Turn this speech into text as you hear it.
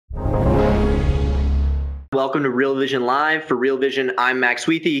Welcome to Real Vision Live. For Real Vision, I'm Max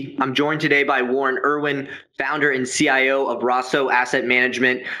Wiethe. I'm joined today by Warren Irwin, founder and CIO of Rosso Asset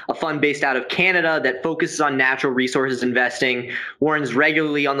Management, a fund based out of Canada that focuses on natural resources investing. Warren's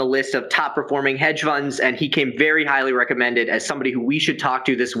regularly on the list of top performing hedge funds, and he came very highly recommended as somebody who we should talk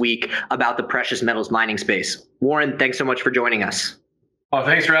to this week about the precious metals mining space. Warren, thanks so much for joining us. Oh,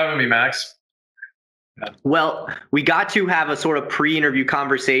 thanks for having me, Max. Well, we got to have a sort of pre-interview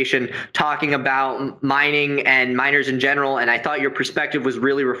conversation talking about mining and miners in general, and I thought your perspective was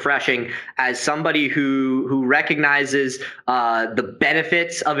really refreshing as somebody who recognizes the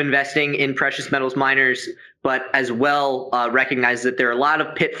benefits of investing in precious metals miners, but as well recognizes that there are a lot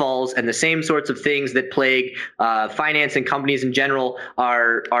of pitfalls, and the same sorts of things that plague finance and companies in general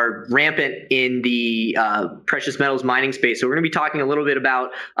are rampant in the precious metals mining space. So we're going to be talking a little bit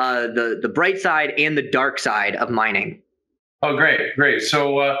about the bright side and the dark side of mining. Oh, great.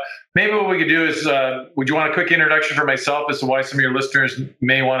 So maybe what we could do is, would you want a quick introduction for myself as to why some of your listeners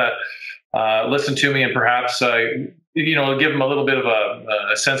may want to listen to me, and perhaps give them a little bit of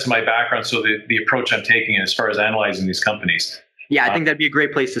a sense of my background, so the approach I'm taking as far as analyzing these companies. Yeah, I think that'd be a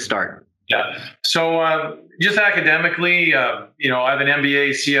great place to start. Yeah. So just academically, I have an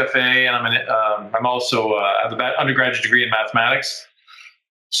MBA, CFA, and I'm also I have an undergraduate degree in mathematics.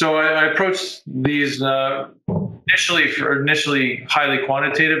 So I approached these initially highly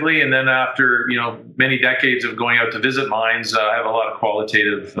quantitatively, and then after many decades of going out to visit mines, I have a lot of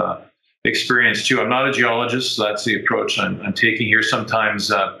qualitative experience too. I'm not a geologist, so that's the approach I'm taking here.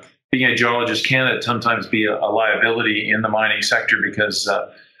 Sometimes being a geologist can sometimes be a liability in the mining sector because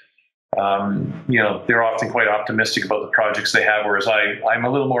they're often quite optimistic about the projects they have, whereas I'm a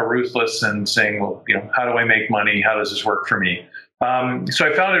little more ruthless and saying, well, how do I make money? How does this work for me? So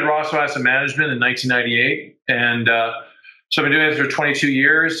I founded Rosso Asset Management in 1998, and so I've been doing it for 22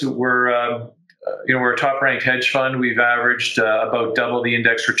 years. We're a top-ranked hedge fund. We've averaged about double the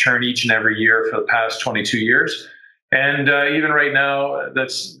index return each and every year for the past 22 years. And even right now,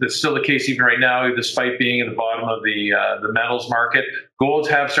 that's still the case. Even right now, despite being at the bottom of the metals market, golds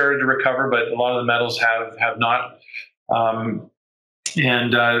have started to recover, but a lot of the metals have not.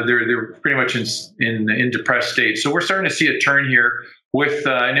 And they're pretty much in depressed state. So we're starting to see a turn here with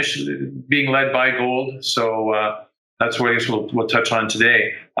initially being led by gold. So that's what I guess we'll touch on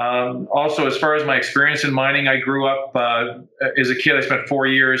today. Also, as far as my experience in mining, I grew up as a kid. I spent 4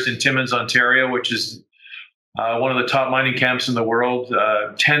 years in Timmins, Ontario, which is one of the top mining camps in the world.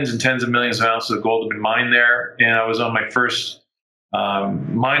 Tens and tens of millions of ounces of gold have been mined there. And I was on my first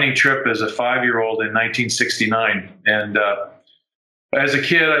mining trip as a 5-year-old in 1969. And as a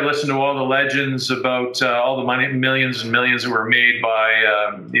kid, I listened to all the legends about all the money, millions and millions that were made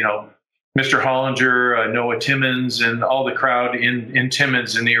by, Mr. Hollinger, Noah Timmins, and all the crowd in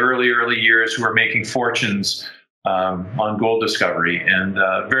Timmins in the early years who were making fortunes on gold discovery. And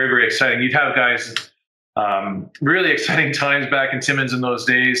very, very exciting. You'd have guys, really exciting times back in Timmins in those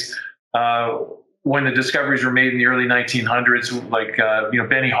days. When the discoveries were made in the early 1900s, like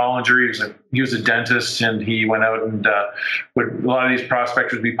Benny Hollinger, he was a dentist, and he went out and a lot of these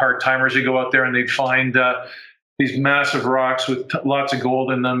prospectors would be part-timers. They'd go out there and they'd find these massive rocks with lots of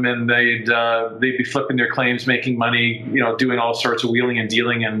gold in them, and they'd be flipping their claims, making money, doing all sorts of wheeling and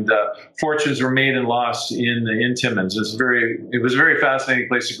dealing, and fortunes were made and lost in Timmins. It was a very fascinating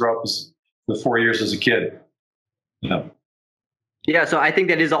place to grow up for 4 years as a kid. Yeah, so I think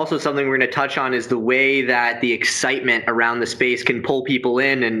that is also something we're going to touch on, is the way that the excitement around the space can pull people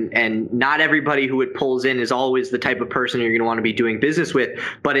in, and not everybody who it pulls in is always the type of person you're going to want to be doing business with.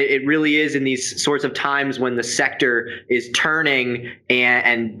 But it really is in these sorts of times when the sector is turning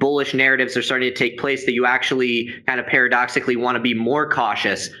and bullish narratives are starting to take place that you actually kind of paradoxically want to be more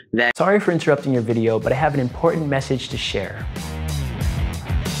cautious. Sorry for interrupting your video, but I have an important message to share.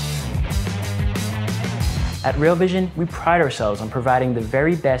 At Real Vision, we pride ourselves on providing the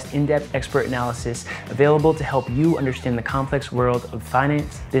very best in-depth expert analysis available to help you understand the complex world of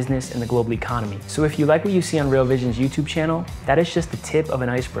finance, business, and the global economy. So if you like what you see on Real Vision's YouTube channel, that is just the tip of an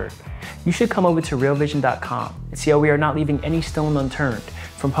iceberg. You should come over to realvision.com and see how we are not leaving any stone unturned,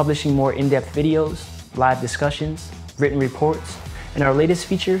 from publishing more in-depth videos, live discussions, written reports, and our latest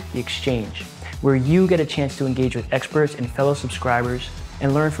feature, The Exchange, where you get a chance to engage with experts and fellow subscribers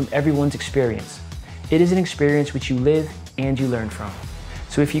and learn from everyone's experience. It is an experience which you live and you learn from.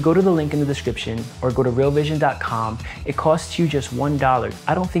 So if you go to the link in the description or go to realvision.com, it costs you just $1.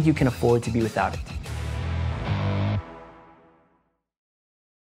 I don't think you can afford to be without it.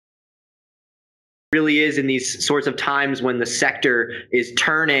 really is in these sorts of times when the sector is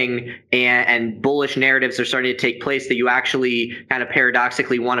turning and bullish narratives are starting to take place that you actually kind of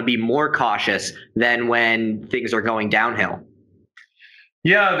paradoxically want to be more cautious than when things are going downhill.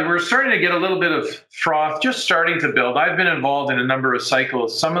 Yeah, we're starting to get a little bit of froth just starting to build. I've been involved in a number of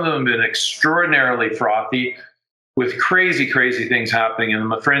cycles. Some of them have been extraordinarily frothy with crazy, crazy things happening.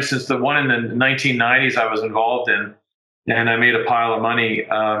 And for instance, the one in the 1990s I was involved in, and I made a pile of money.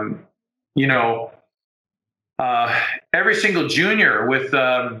 Every single junior with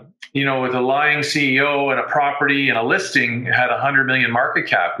with a lying CEO and a property and a listing had 100 million market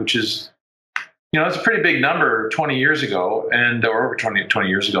cap, which is, it's a pretty big number 20 years ago, or over 20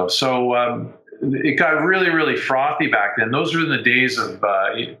 years ago. So it got really, really frothy back then. Those were in the days of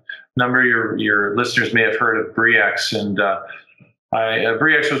a number of your listeners may have heard of Bre-X, and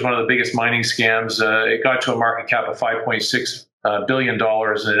Bre-X was one of the biggest mining scams. It got to a market cap of $5.6 billion,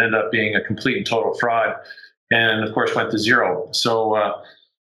 and it ended up being a complete and total fraud, and of course went to zero. So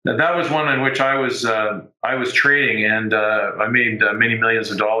that was one in which I was trading, and I made many millions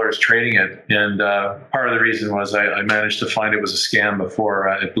of dollars trading it. And part of the reason was I managed to find it was a scam before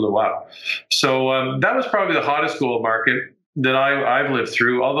it blew up. So that was probably the hottest gold market that I've lived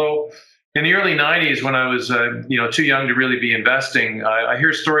through. Although in the early 90s, when I was too young to really be investing, I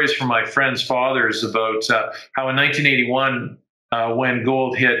hear stories from my friends' fathers about how in 1981, when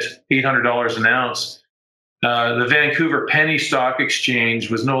gold hit $800 an ounce, the Vancouver penny stock exchange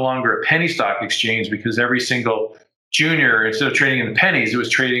was no longer a penny stock exchange, because every single junior, instead of trading in the pennies, it was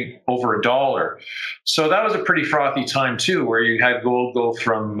trading over $1. So that was a pretty frothy time too, where you had gold go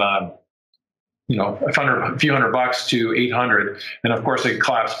from a few hundred bucks to 800, and of course it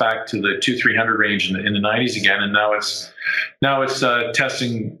collapsed back to the 200-300 range in the 90s again, and now it's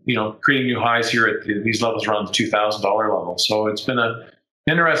testing, creating new highs here at these levels around the $2,000 level. So it's been a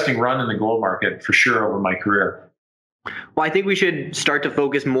interesting run in the gold market for sure over my career. Well, I think we should start to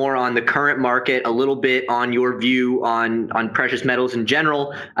focus more on the current market, a little bit on your view on precious metals in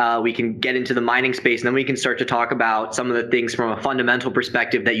general. We can get into the mining space, and then we can start to talk about some of the things from a fundamental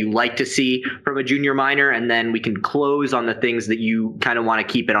perspective that you like to see from a junior miner, and then we can close on the things that you kind of want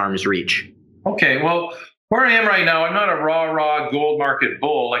to keep at arm's reach. Okay, well, where I am right now, I'm not a raw gold market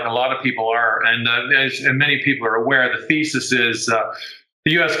bull like a lot of people are, and as many people are aware, the thesis is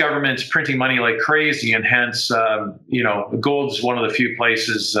the U.S. government's printing money like crazy, and hence, gold is one of the few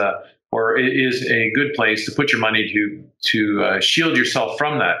places, or it is a good place to put your money to shield yourself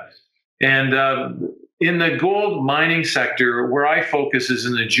from that. And in the gold mining sector, where I focus is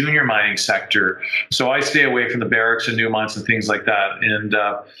in the junior mining sector. So I stay away from the Barracks and Newmonts and things like that. And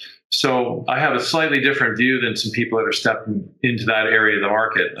so I have a slightly different view than some people that are stepping into that area of the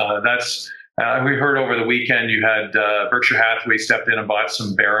market. We heard over the weekend you had Berkshire Hathaway stepped in and bought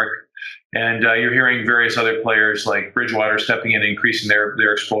some Barrick, and you're hearing various other players like Bridgewater stepping in and increasing their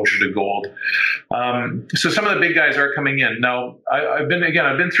exposure to gold. So some of the big guys are coming in. Now, I've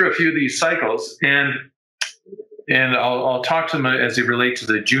been through a few of these cycles, and I'll talk to them as they relate to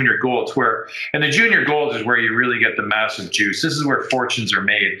the junior golds. And the junior golds is where you really get the massive juice. This is where fortunes are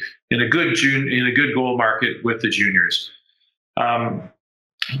made in a good gold market with the juniors.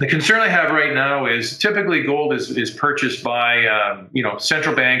 The concern I have right now is typically gold is purchased by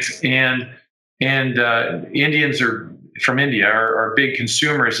central banks, and Indians from India are big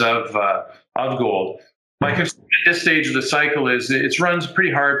consumers of gold. My concern at this stage of the cycle is it runs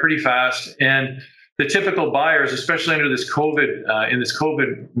pretty hard, pretty fast, and the typical buyers, especially under this COVID in this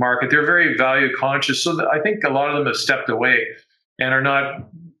COVID market, they're very value conscious. So I think a lot of them have stepped away and are not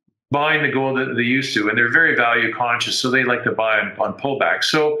buying the gold that they used to, and they're very value conscious, so they like to buy on pullback.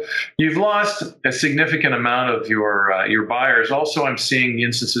 So you've lost a significant amount of your buyers. Also, I'm seeing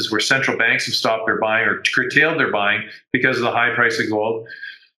instances where central banks have stopped their buying or curtailed their buying because of the high price of gold.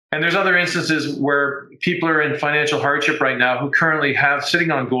 And there's other instances where people are in financial hardship right now who currently have sitting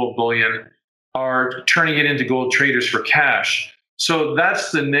on gold bullion are turning it into gold traders for cash. So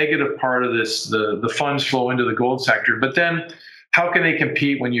that's the negative part of this, the funds flow into the gold sector. But then how can they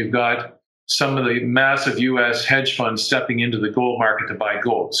compete when you've got some of the massive U.S. hedge funds stepping into the gold market to buy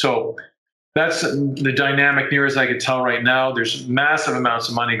gold? So that's the dynamic near as I can tell right now. There's massive amounts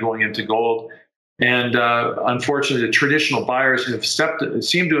of money going into gold. And unfortunately, the traditional buyers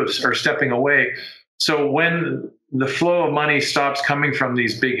are stepping away. So when the flow of money stops coming from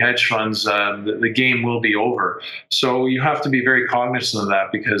these big hedge funds, the game will be over. So you have to be very cognizant of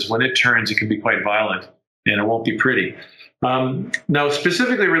that, because when it turns, it can be quite violent and it won't be pretty. Now,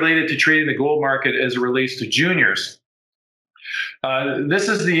 specifically related to trading the gold market as it relates to juniors, this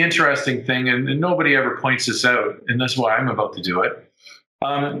is the interesting thing, and nobody ever points this out, and that's why I'm about to do it.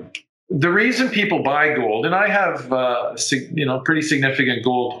 the reason people buy gold, and I have pretty significant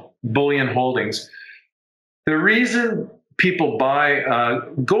gold bullion holdings. The reason people buy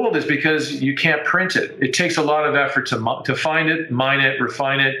gold is because you can't print it. It takes a lot of effort to find it, mine it,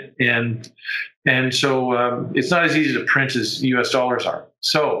 refine it, and so it's not as easy to print as U.S. dollars are.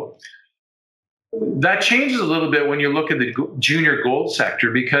 So that changes a little bit when you look at the junior gold sector,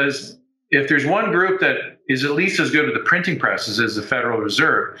 because if there's one group that is at least as good with the printing presses as the Federal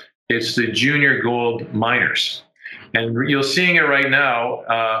Reserve, it's the junior gold miners. And you're seeing it right now.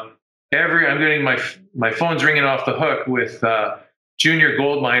 I'm getting my phone's ringing off the hook with junior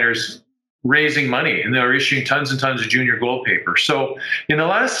gold miners raising money, and they're issuing tons and tons of junior gold paper. So in the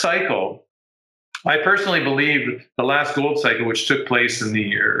last cycle, I personally believe the last gold cycle, which took place in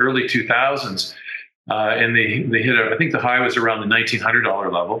the early 2000s, and they hit, I think the high was around the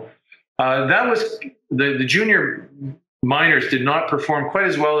 $1,900 level. That was the junior miners did not perform quite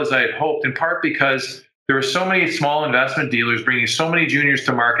as well as I had hoped, in part because there were so many small investment dealers bringing so many juniors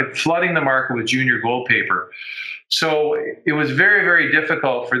to market, flooding the market with junior gold paper. So it was very, very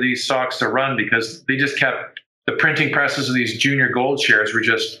difficult for these stocks to run, because they just kept, the printing presses of these junior gold shares were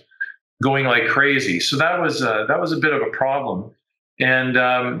just going like crazy. So that was a bit of a problem, and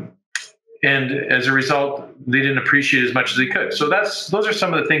as a result, they didn't appreciate as much as they could. So those are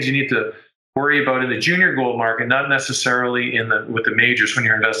some of the things you need to worry about in the junior gold market, not necessarily with the majors when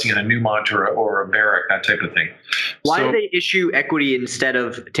you're investing in a Newmont or a Barrick, that type of thing. Why do they issue equity instead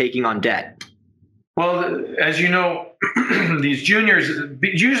of taking on debt? Well, as you know, these juniors,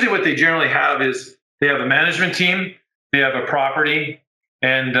 usually what they generally have is they have a management team, they have a property,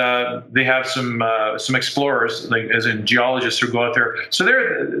 and they have some explorers, like as in geologists who go out there. So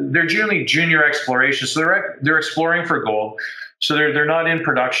they're generally junior exploration. So they're exploring for gold. So they're not in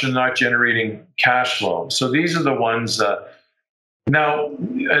production, not generating cash flow. So these are the ones. Now,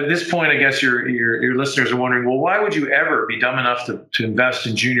 at this point, I guess your listeners are wondering, well, why would you ever be dumb enough to invest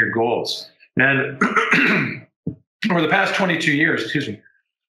in junior golds? And over the past 22 years,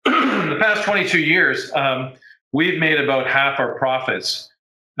 we've made about half our profits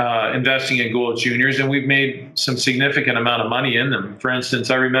investing in gold juniors, and we've made some significant amount of money in them. For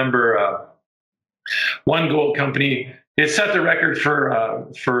instance, I remember one gold company. It set the record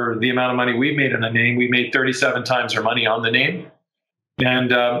for the amount of money we've made in a name. We made 37 times our money on the name, and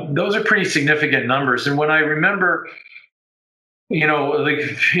those are pretty significant numbers. And when I remember, like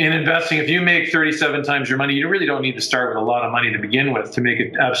in investing, if you make 37 times your money, you really don't need to start with a lot of money to begin with to make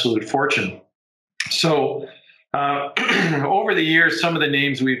an absolute fortune. So over the years, some of the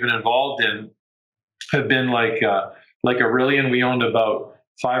names we've been involved in have been like Irwin. We owned about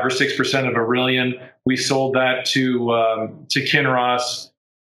 5 or 6% of Irwin. We sold that to Kinross,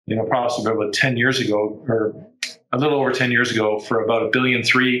 probably about 10 years ago, or a little over 10 years ago, for about $1.3 billion.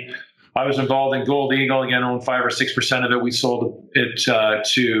 I was involved in Gold Eagle, again, owned 5 or 6% of it. We sold it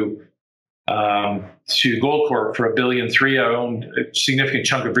to Goldcorp for $1.3 billion. I owned a significant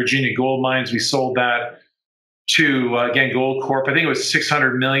chunk of Virginia Gold Mines. We sold that to again Goldcorp. I think it was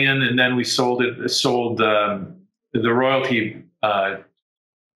 $600 million, and then we sold the royalty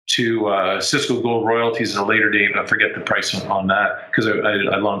to Cisco Gold Royalties at a later date. I forget the price on that, because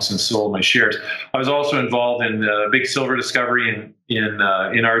I long since sold my shares. I was also involved in a big silver discovery in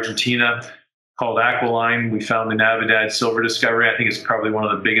Argentina called Aquiline. We found the Navidad silver discovery. I think it's probably one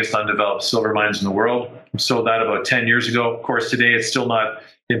of the biggest undeveloped silver mines in the world. We sold that about 10 years ago. Of course, today it's still not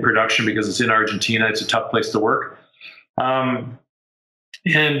in production because it's in Argentina. It's a tough place to work. I'm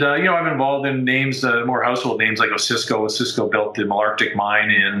involved in names, more household names like Cisco. Cisco built the Malartic mine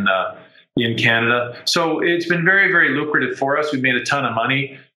in Canada. So it's been very, very lucrative for us. We've made a ton of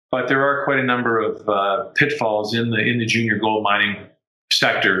money, but there are quite a number of pitfalls in the junior gold mining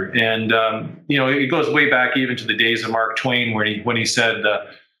sector. And it goes way back even to the days of Mark Twain, when he said,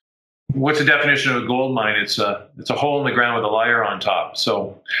 "What's the definition of a gold mine? It's a hole in the ground with a liar on top."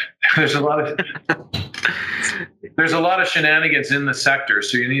 So there's a lot of shenanigans in the sector,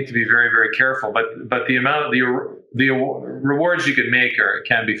 so you need to be very, very careful. But the amount of the rewards you can make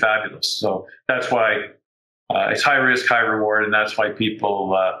can be fabulous. So that's why it's high risk, high reward, and that's why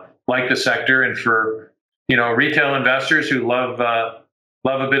people like the sector. And for retail investors who love a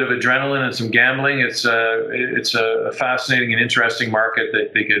bit of adrenaline and some gambling, it's a fascinating and interesting market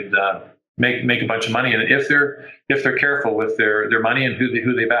that they could make a bunch of money in if they're careful with their money and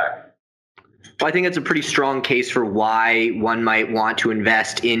who they back. Well, I think it's a pretty strong case for why one might want to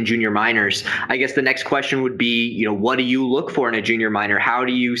invest in junior miners. I guess the next question would be, what do you look for in a junior miner? How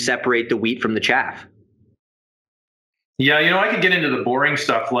do you separate the wheat from the chaff? Yeah, I could get into the boring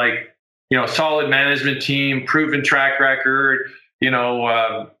stuff like, solid management team, proven track record,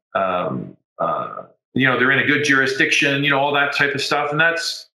 they're in a good jurisdiction, all that type of stuff. And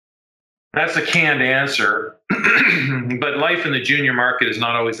that's a canned answer. But life in the junior market is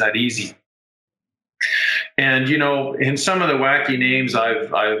not always that easy. And, in some of the wacky names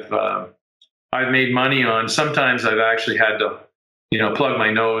I've made money on, sometimes I've actually had to, plug my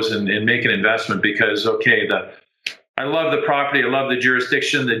nose and make an investment because, I love the property, I love the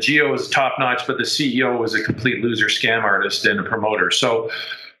jurisdiction, the geo is top notch, but the CEO was a complete loser, scam artist, and a promoter. So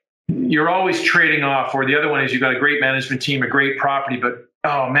you're always trading off. Or the other one is you've got a great management team, a great property, but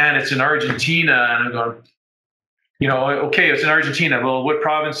oh man, it's in Argentina, and I'm going, it's in Argentina. Well, what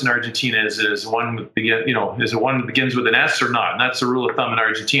province in Argentina is it? Is one is it one that begins with an S or not? And that's the rule of thumb in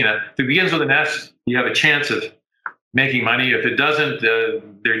Argentina. If it begins with an S, you have a chance of making money. If it doesn't,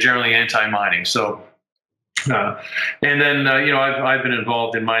 they're generally anti-mining. So, and then I've been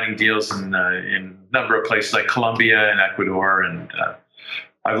involved in mining deals in a number of places like Colombia and Ecuador, and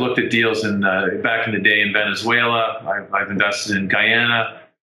I've looked at deals back in the day in Venezuela. I've invested in Guyana,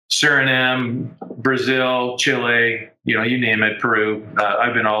 Suriname, Brazil, Chile, you name it, Peru.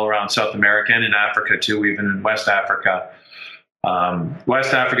 I've been all around South America and in Africa too, even in West Africa.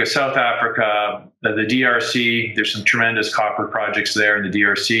 South Africa, the DRC, there's some tremendous copper projects there in the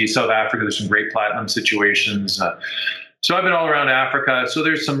DRC. South Africa, there's some great platinum situations. So I've been all around Africa. So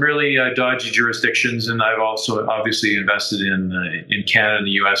there's some really dodgy jurisdictions, and I've also obviously invested in Canada and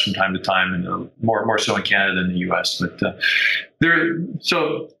the U.S. from time to time, and more so in Canada than the U.S. But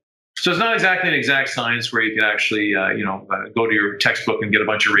so it's not exactly an exact science where you can actually go to your textbook and get a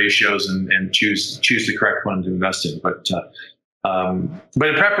bunch of ratios and choose the correct one to invest in. But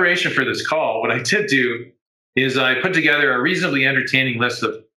in preparation for this call, what I did do is I put together a reasonably entertaining list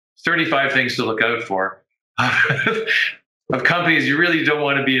of 35 things to look out for of companies you really don't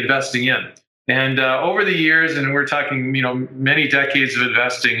want to be investing in. And over the years, and we're talking, many decades of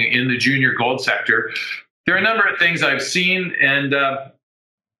investing in the junior gold sector, there are a number of things I've seen, and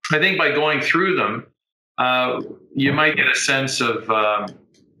I think by going through them, you might get a sense of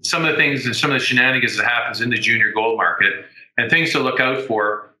some of the things and some of the shenanigans that happens in the junior gold market, and things to look out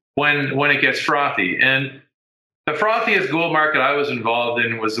for when it gets frothy. And the frothiest gold market I was involved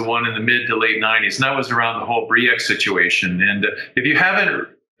in was the one in the mid to late 90s, and that was around the whole Bre-X situation. And if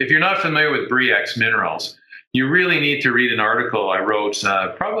you're not familiar with Bre-X minerals, you really need to read an article I wrote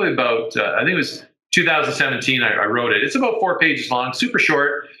probably about, I think it was 2017, I wrote it. It's about 4 pages long, super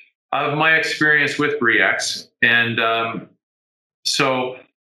short, of my experience with Bre-X. And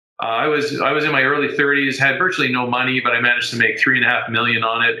I was in my early 30s, had virtually no money, but I managed to make $3.5 million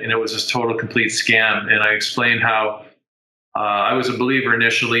on it, and it was a total complete scam. And I explained how I was a believer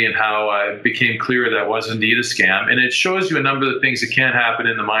initially, and how it became clear that was indeed a scam. And it shows you a number of the things that can happen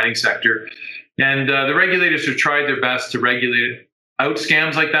in the mining sector. And the regulators have tried their best to regulate out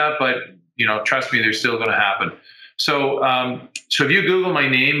scams like that, but trust me, they're still going to happen. So if you Google my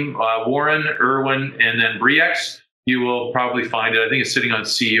name, Warren, Irwin, and then Bre-X, you will probably find it. I think it's sitting on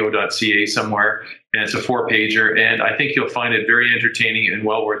ceo.ca somewhere, and it's a 4-pager, and I think you'll find it very entertaining and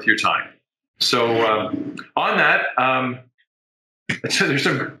well worth your time. So on that, so there's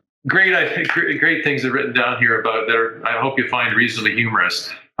some great things that are written down here about that I hope you find reasonably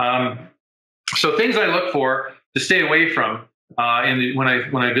humorous. So things I look for to stay away from when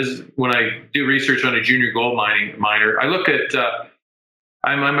I do research on a junior gold miner, I look at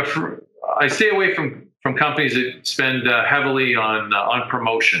I stay away from companies that spend heavily on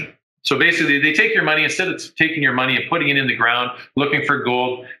promotion. So basically, they take your money, instead of taking your money and putting it in the ground, looking for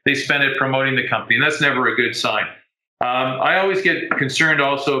gold, they spend it promoting the company, and that's never a good sign. I always get concerned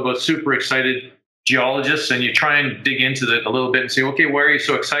also about super excited geologists, and you try and dig into it a little bit and say, okay, why are you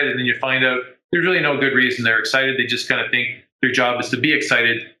so excited? And you find out there's really no good reason they're excited. They just kind of think their job is to be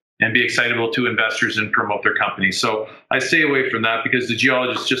excited and be excitable to investors and promote their company. So I stay away from that, because the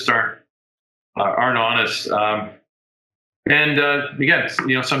geologists just aren't honest. Again,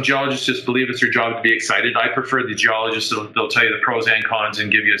 some geologists just believe it's their job to be excited. I prefer the geologists. They'll tell you the pros and cons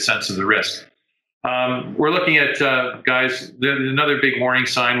and give you a sense of the risk. We're looking at, guys, another big warning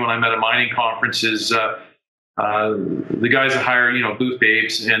sign when I'm at a mining conference is the guys that hire, booth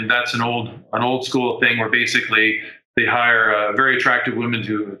babes. And that's an old school thing where basically they hire very attractive women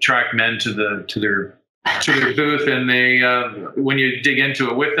to attract men to their booth, and they when you dig into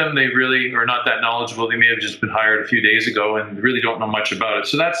it with them, they really are not that knowledgeable. They may have just been hired a few days ago and really don't know much about it.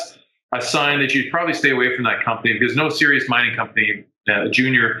 So that's a sign that you'd probably stay away from that company, because no serious mining company,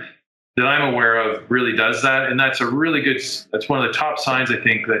 junior, that I'm aware of really does that. And that's one of the top signs, I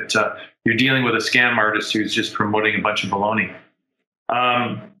think, that you're dealing with a scam artist who's just promoting a bunch of baloney.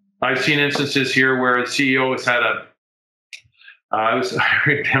 I've seen instances here where the CEO has had I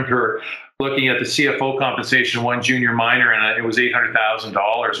remember looking at the CFO compensation of one junior miner, and it was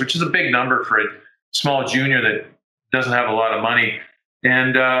 $800,000, which is a big number for a small junior that doesn't have a lot of money.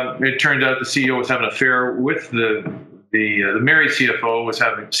 And it turned out the CEO was having an affair with the married CEO was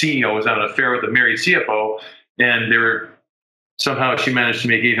having an affair with the married CFO, and they were somehow she managed to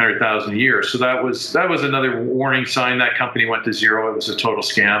make $800,000 a year. So that was another warning sign. That company went to zero. It was a total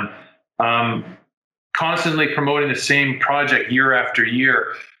scam. Constantly promoting the same project year after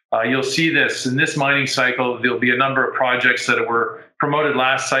year. You'll see this in this mining cycle. There'll be a number of projects that were promoted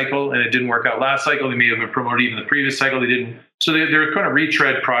last cycle and it didn't work out last cycle. They may have been promoted even the previous cycle. They didn't. So they're kind of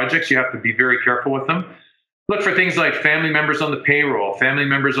retread projects. You have to be very careful with them. Look for things like family members on the payroll, family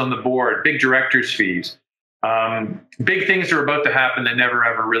members on the board, big directors' fees. Big things are about to happen that never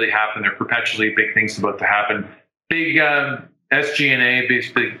ever really happen. They're perpetually big things about to happen. Big SG&A,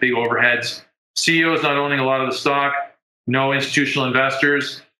 big overheads. CEOs not owning a lot of the stock. No institutional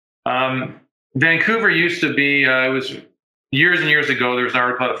investors. Vancouver used to be. It was years and years ago. There was an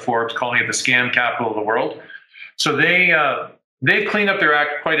article out of Forbes calling it the scam capital of the world. So they've cleaned up their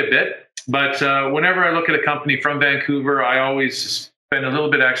act quite a bit. But whenever I look at a company from Vancouver, I always spend a little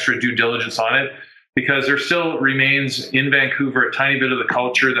bit extra due diligence on it, because there still remains in Vancouver a tiny bit of the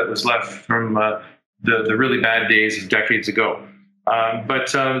culture that was left from the really bad days of decades ago.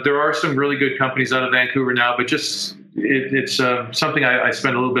 But there are some really good companies out of Vancouver now, but just it's something I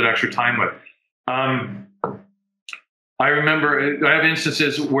spend a little bit extra time with. I remember I have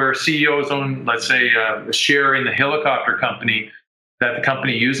instances where CEOs own, let's say, a share in the helicopter company that the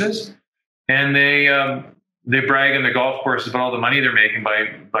company uses, and they brag in their golf courses about all the money they're making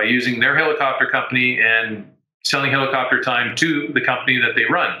by using their helicopter company and selling helicopter time to the company that they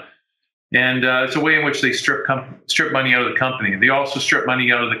run. And it's a way in which they strip money out of the company. They also strip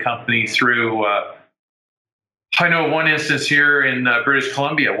money out of the company through. I know one instance here in British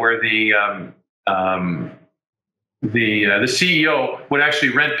Columbia where the CEO would actually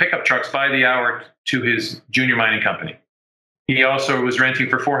rent pickup trucks by the hour to his junior mining company. He also was renting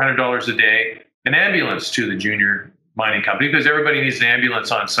for $400 a day an ambulance to the junior mining company, because everybody needs an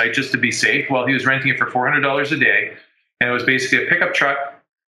ambulance on site just to be safe. Well, he was renting it for $400 a day, and it was basically a pickup truck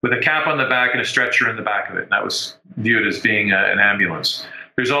with a cap on the back and a stretcher in the back of it. And that was viewed as being an ambulance.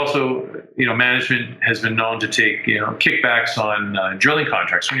 There's also, management has been known to take, kickbacks on drilling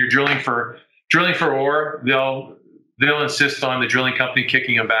contracts. When you're drilling for ore, they'll insist on the drilling company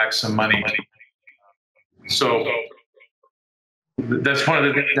kicking them back some money. So that's one of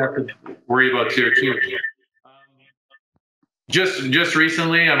the things I have to worry about here too. Just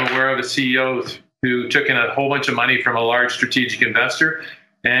recently, I'm aware of a CEO who took in a whole bunch of money from a large strategic investor,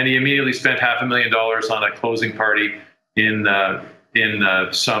 and he immediately spent $500,000 on a closing party in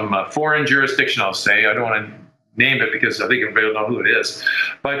some foreign jurisdiction. I'll say, I don't want to name it because I think everybody will know who it is,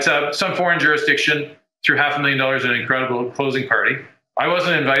 but some foreign jurisdiction threw $500,000 in an incredible closing party. I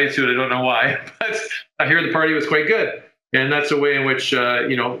wasn't invited to it. I don't know why, but I hear the party was quite good. And that's a way in which,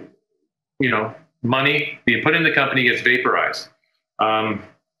 money being put in the company gets vaporized. I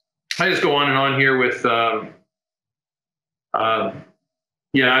just go on and on here with, I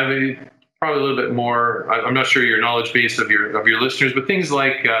mean, probably a little bit more. I'm not sure your knowledge base of your listeners, but things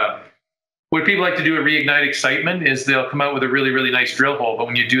like what people like to do to reignite excitement is they'll come out with a really, really nice drill hole. But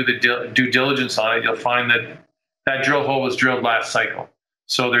when you do the due diligence on it, you'll find that drill hole was drilled last cycle.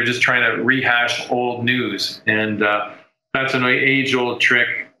 So they're just trying to rehash old news. And that's an age-old trick.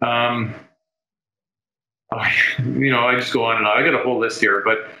 I just go on and on. I got a whole list here,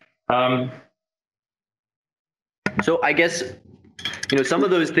 but. So I guess, some of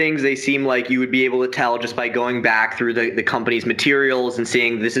those things, they seem like you would be able to tell just by going back through the company's materials and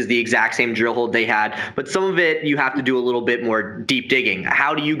seeing this is the exact same drill hole they had. But some of it, you have to do a little bit more deep digging.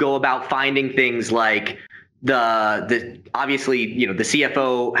 How do you go about finding things like the obviously, the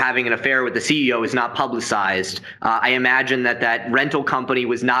CFO having an affair with the CEO is not publicized. I imagine that rental company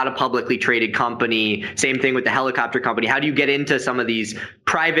was not a publicly traded company. Same thing with the helicopter company. How do you get into some of these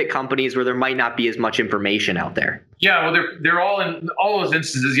private companies where there might not be as much information out there? Yeah, well, they're all in all those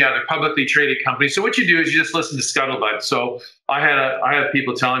instances. Yeah, they're publicly traded companies. So what you do is you just listen to scuttlebutt. So I had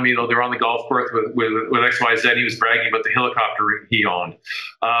people telling me, they're on the golf course with XYZ. He was bragging about the helicopter he owned.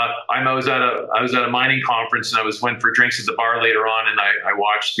 I was at a mining conference, and I went for drinks at the bar later on, and I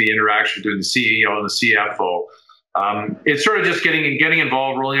watched the interaction between the CEO and the CFO. It's sort of just getting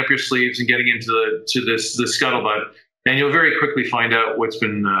involved, rolling up your sleeves, and getting into the scuttlebutt, and you'll very quickly find out what's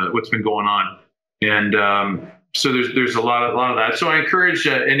been going on. And so there's a lot of that. So I encourage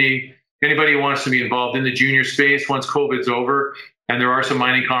anybody who wants to be involved in the junior space once COVID's over and there are some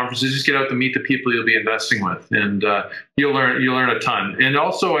mining conferences. Just get out to meet the people you'll be investing with, and you'll learn a ton. And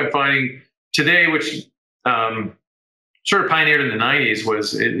also, I'm finding today, which sort of pioneered in the 90s,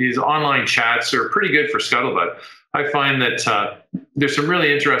 was these online chats are pretty good for scuttlebutt. I find that there's some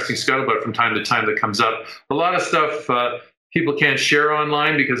really interesting scuttlebutt from time to time that comes up. A lot of stuff people can't share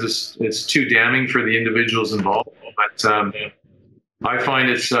online because it's too damning for the individuals involved. But I find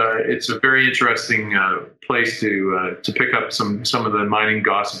it's a very interesting place to pick up some of the mining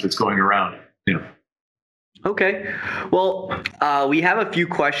gossip that's going around. Okay. Well, we have a few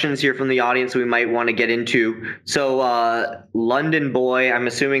questions here from the audience we might want to get into. So London Boy, I'm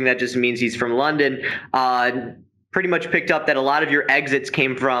assuming that just means he's from London, pretty much picked up that a lot of your exits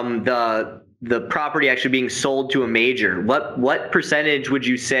came from the property actually being sold to a major. What percentage would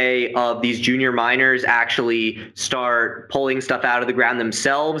you say of these junior miners actually start pulling stuff out of the ground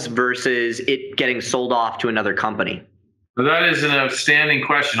themselves versus it getting sold off to another company? Well, that is an outstanding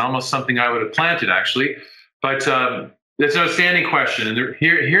question, almost something I would have planted, actually. But it's an outstanding question. And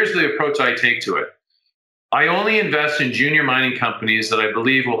here's the approach I take to it. I only invest in junior mining companies that I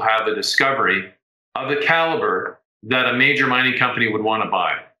believe will have a discovery of the caliber that a major mining company would want to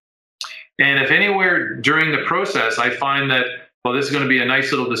buy. And if anywhere during the process I find that, well, this is going to be a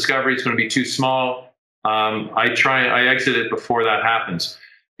nice little discovery, it's going to be too small, I exit it before that happens.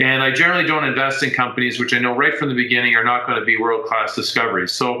 And I generally don't invest in companies which I know right from the beginning are not going to be world-class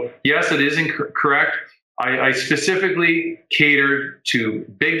discoveries. So yes, it is correct. I specifically cater to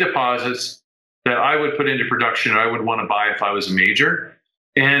big deposits that I would put into production or I would want to buy if I was a major.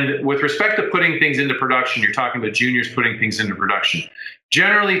 And with respect to putting things into production, you're talking about juniors putting things into production.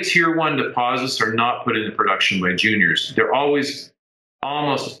 Generally, tier 1 deposits are not put into production by juniors. They're almost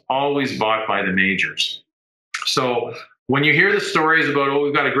always bought by the majors. So when you hear the stories about, oh,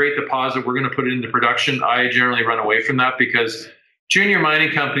 we've got a great deposit, we're going to put it into production, I generally run away from that, because junior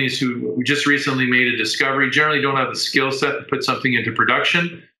mining companies who just recently made a discovery generally don't have the skill set to put something into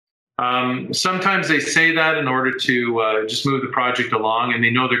production. Sometimes they say that in order to just move the project along, and they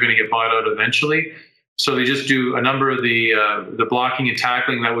know they're going to get bought out eventually. So they just do a number of the blocking and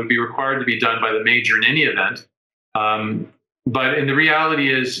tackling that would be required to be done by the major in any event. But in the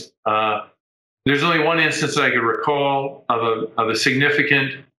reality is, there's only one instance that I could recall of a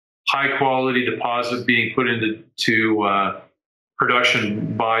significant high quality deposit being put into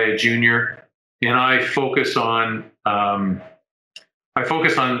production by a junior, and I focus on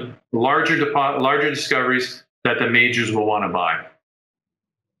larger discoveries that the majors will want to buy.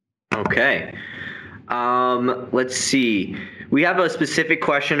 Okay. Let's see. We have a specific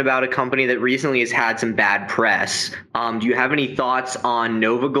question about a company that recently has had some bad press. Do you have any thoughts on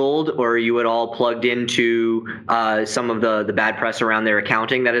Nova Gold, or are you at all plugged into some of the bad press around their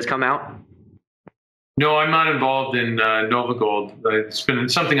accounting that has come out? No, I'm not involved in Nova Gold. It's been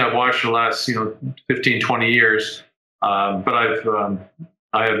something I've watched the last 15, 20 years, but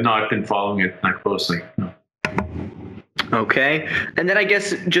I have not been following it that closely. No. Okay. And then I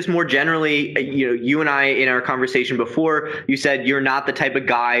guess just more generally, you and I in our conversation before, you said you're not the type of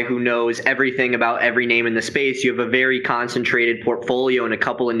guy who knows everything about every name in the space. You have a very concentrated portfolio and a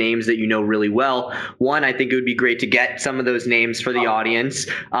couple of names that you know really well. One, I think it would be great to get some of those names for the audience,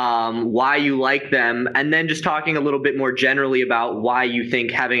 why you like them, and then just talking a little bit more generally about why you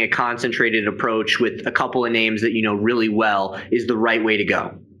think having a concentrated approach with a couple of names that you know really well is the right way to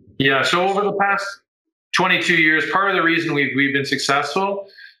go. Yeah. So over the past 22 years, part of the reason we've been successful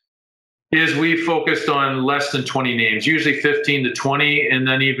is we focused on less than 20 names, usually 15 to 20, and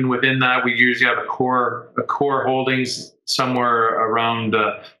then even within that, we usually have a core holdings somewhere around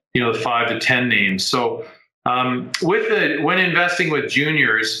 5 to 10 names. So when investing with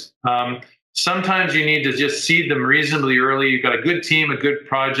juniors, sometimes you need to just seed them reasonably early. You've got a good team, a good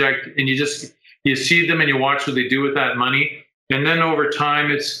project, and you seed them and you watch what they do with that money. And then over time,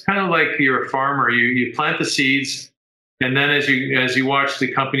 it's kind of like you're a farmer. You plant the seeds, and then as you watch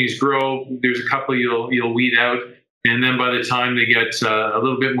the companies grow, there's a couple you'll weed out, and then by the time they get a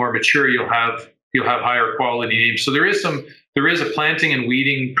little bit more mature, you'll have higher quality names. So there is a planting and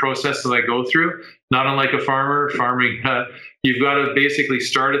weeding process that I go through. Not unlike a farmer. Farming, you've got to basically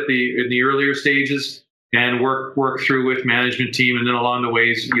start in the earlier stages and work through with management team, and then along the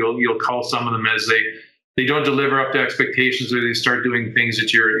ways you'll call some of them as they don't deliver up to expectations, or they start doing things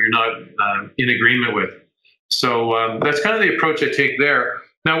that you're not in agreement with. So that's kind of the approach I take there.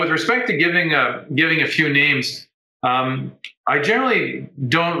 Now, with respect to giving a few names, I generally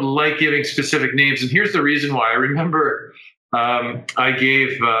don't like giving specific names, and here's the reason why. I remember I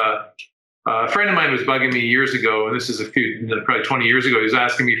gave a friend of mine was bugging me years ago, and this is probably 20 years ago. He was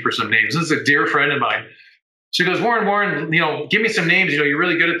asking me for some names. This is a dear friend of mine. So he goes, Warren, give me some names. You're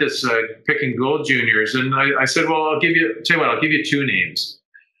really good at this, picking gold juniors. And I said, well, I'll give you 2 names.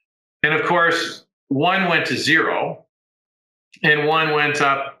 And of course, one went to 0 and one went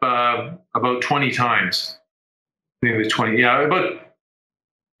up about 20 times. I think it was 20. Yeah,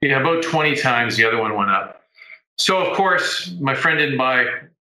 about 20 times the other one went up. So of course, my friend didn't buy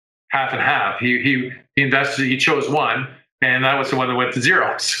half and half. He invested, he chose one, and that was the one that went to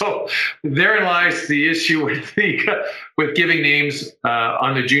 0. So therein lies the issue with giving names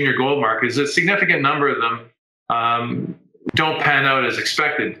on the junior gold market. Is a significant number of them don't pan out as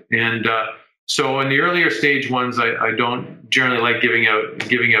expected, and so in the earlier stage ones, I don't generally like giving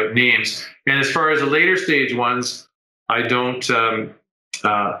out names. And as far as the later stage ones, I don't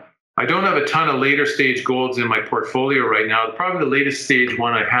have a ton of later stage golds in my portfolio right now. Probably the latest stage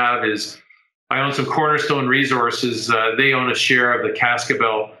one I have is I own some Cornerstone Resources. They own a share of the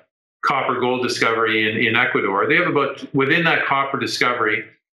Cascabel copper gold discovery in Ecuador. They have about, within that copper discovery,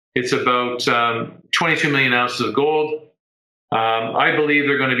 it's about 22 million ounces of gold. I believe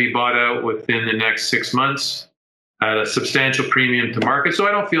they're going to be bought out within the next 6 months at a substantial premium to market. So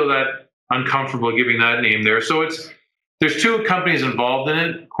I don't feel that uncomfortable giving that name there. So there's 2 companies involved in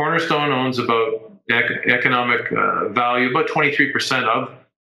it. Cornerstone owns about economic value, about 23%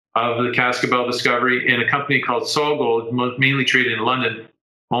 of the Cascabel discovery, and a company called SolGold, mainly traded in London,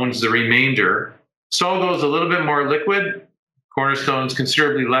 owns the remainder. SolGold is a little bit more liquid. Cornerstone's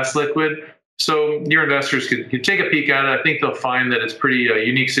considerably less liquid. So your investors could take a peek at it. I think they'll find that it's pretty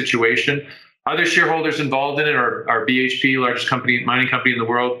unique situation. Other shareholders involved in it are BHP, largest mining company in the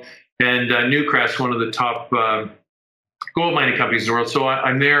world, and Newcrest, one of the top gold mining companies in the world. So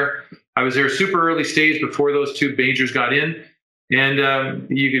I'm there. I was there super early stage before those 2 majors got in, and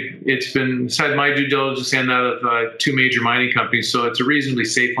it's been inside my due diligence and that of 2 major mining companies. So it's a reasonably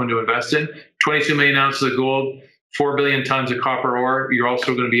safe one to invest in. 22 million ounces of gold, 4 billion tons of copper ore. You're also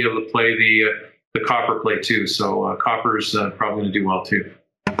going to be able to play the copper play too. So copper's probably going to do well too.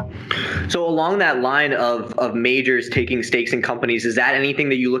 So along that line of majors taking stakes in companies, is that anything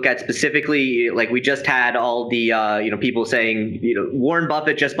that you look at specifically? Like we just had all the people saying, Warren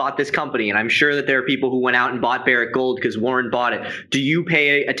Buffett just bought this company, and I'm sure that there are people who went out and bought Barrick Gold because Warren bought it. Do you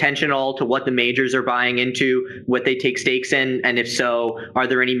pay attention at all to what the majors are buying into, what they take stakes in, and if so, are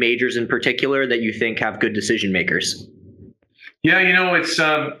there any majors in particular that you think have good decision makers? Yeah, it's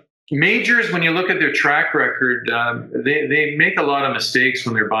majors, when you look at their track record, they make a lot of mistakes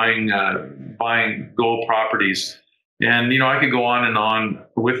when they're buying gold properties. And, I could go on and on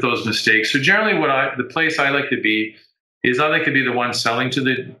with those mistakes. So generally the place I like to be is I like to be the one selling to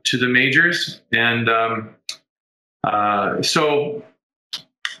the majors. And I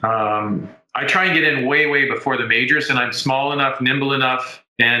try and get in way before the majors, and I'm small enough, nimble enough,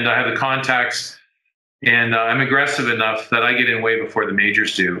 and I have the contacts, and I'm aggressive enough that I get in way before the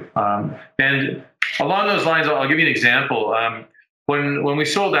majors do. And along those lines, I'll give you an example. When we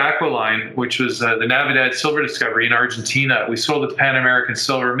sold Aquiline, which was the Navidad silver discovery in Argentina, we sold it to Pan American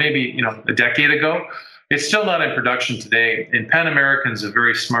Silver maybe a decade ago. It's still not in production today. And Pan American's a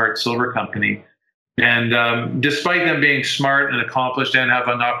very smart silver company. And despite them being smart and accomplished and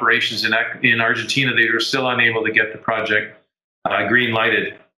having operations in Argentina, they were still unable to get the project green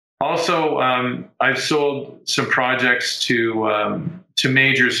lighted. Also, I've sold some projects to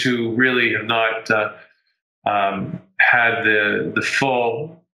majors who really have not had the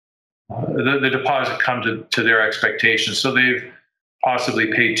full the deposit come to their expectations. So they've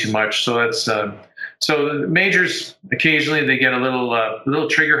possibly paid too much. So that's so majors occasionally they get a little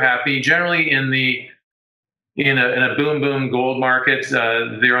trigger happy. Generally in a boom gold market,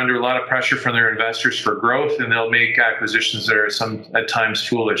 they're under a lot of pressure from their investors for growth, and they'll make acquisitions that are at times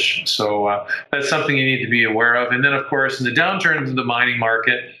foolish. So that's something you need to be aware of. And then, of course, in the downturns of the mining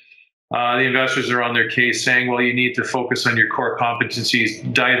market, the investors are on their case saying, well, you need to focus on your core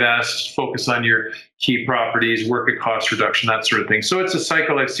competencies, divest, focus on your key properties, work at cost reduction, that sort of thing. So it's a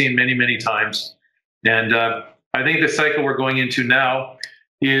cycle I've seen many times. And I think the cycle we're going into now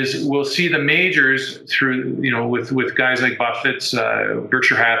is we'll see the majors through, with guys like Buffett's,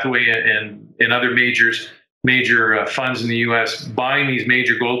 Berkshire Hathaway, and other major funds in the U.S. buying these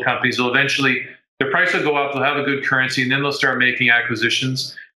major gold companies. They'll eventually, the price will go up, they'll have a good currency, and then they'll start making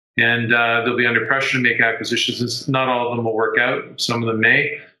acquisitions, and they'll be under pressure to make acquisitions. Not all of them will work out. Some of them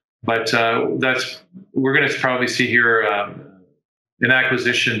may, but we're going to probably see here an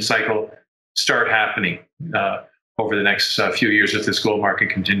acquisition cycle start happening over the next few years if this gold market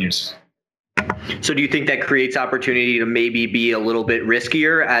continues. So do you think that creates opportunity to maybe be a little bit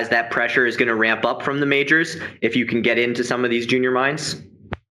riskier as that pressure is going to ramp up from the majors if you can get into some of these junior mines?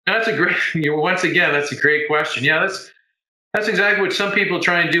 That's a great. Once again, that's a great question. Yeah, that's exactly what some people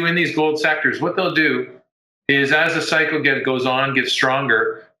try and do in these gold sectors. What they'll do is, as the cycle goes on, gets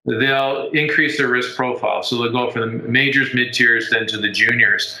stronger, they'll increase their risk profile. So they'll go from the majors, mid tiers, then to the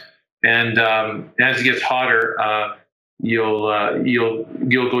juniors. And as it gets hotter, you'll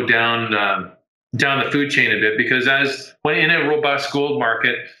go down the food chain a bit, because when in a robust gold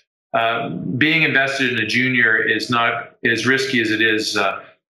market, being invested in a junior is not as risky as it is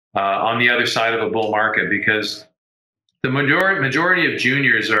on the other side of a bull market, because the majority of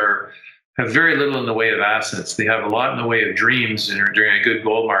juniors have very little in the way of assets. They have a lot in the way of dreams during a good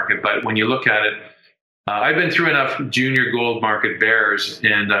gold market. But when you look at it, I've been through enough junior gold market bears,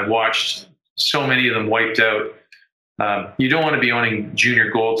 and I've watched so many of them wiped out. You don't want to be owning junior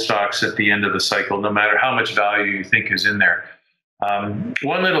gold stocks at the end of the cycle, no matter how much value you think is in there.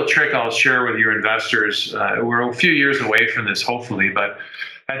 One little trick I'll share with your investors, we're a few years away from this, hopefully, but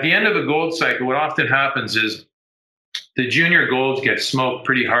at the end of a gold cycle, what often happens is the junior golds get smoked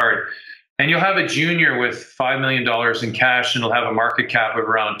pretty hard. And you'll have a junior with $5 million in cash, and it'll have a market cap of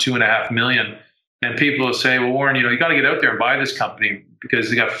around $2.5 million. And people will say, well, Warren, you got to get out there and buy this company because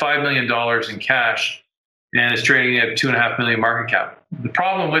they got $5 million in cash and it's trading at $2.5 million market cap. The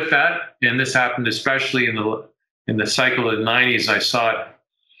problem with that, and this happened especially in the cycle of the 90s, I saw it.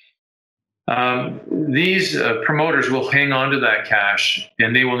 These promoters will hang on to that cash,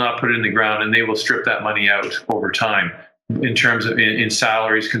 and they will not put it in the ground, and they will strip that money out over time in terms of in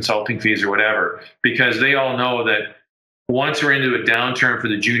salaries, consulting fees, or whatever, because they all know that once we're into a downturn for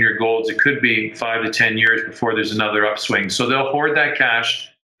the junior golds, it could be 5 to 10 years before there's another upswing. So they'll hoard that cash,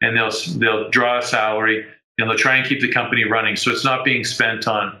 and they'll draw a salary, and they'll try and keep the company running. So it's not being spent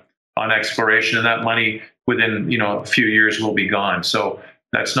on exploration, and that money within a few years will be gone. So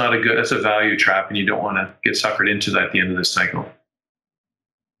that's a value trap, and you don't want to get suckered into that at the end of this cycle.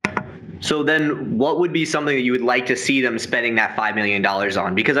 So then what would be something that you would like to see them spending that $5 million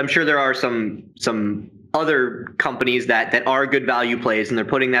on? Because I'm sure there are some other companies that are good value plays, and they're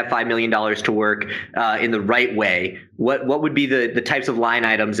putting that $5 million to work in the right way. What would be the types of line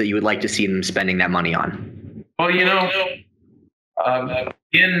items that you would like to see them spending that money on? Well,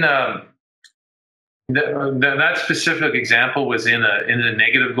 that specific example was in a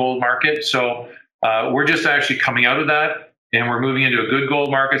negative gold market. So we're just actually coming out of that, and we're moving into a good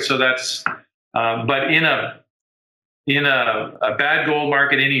gold market. So that's, but in a bad gold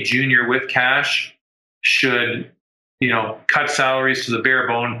market, any junior with cash should, cut salaries to the bare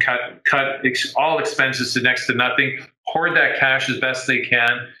bone, cut all expenses to next to nothing, hoard that cash as best they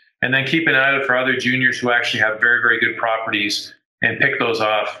can, and then keep an eye out for other juniors who actually have very, very good properties, and pick those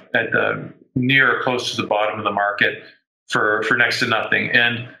off at the near or close to the bottom of the market for next to nothing.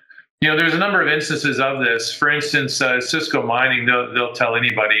 And there's a number of instances of this. For instance, Cisco Mining, they'll tell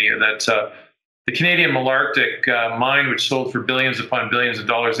anybody that the Canadian Malartic mine, which sold for billions upon billions of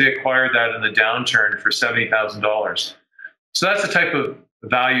dollars, they acquired that in the downturn for $70,000. So that's the type of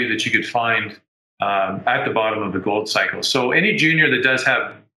value that you could find at the bottom of the gold cycle. So any junior that does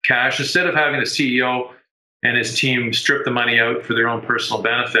have cash, instead of having the CEO and his team strip the money out for their own personal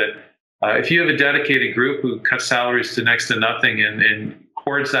benefit, if you have a dedicated group who cuts salaries to next to nothing and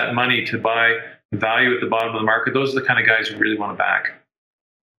hoards that money to buy value at the bottom of the market, those are the kind of guys who really want to back.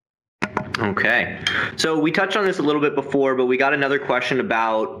 Okay. So we touched on this a little bit before, but we got another question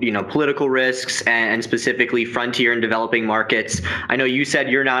about, political risks and specifically frontier and developing markets. I know you said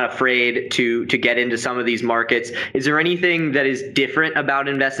you're not afraid to get into some of these markets. Is there anything that is different about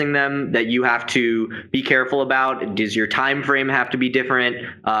investing them that you have to be careful about? Does your time frame have to be different?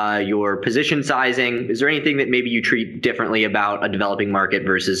 Your position sizing? Is there anything that maybe you treat differently about a developing market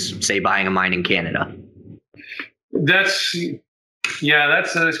versus, say, buying a mine in Canada? That's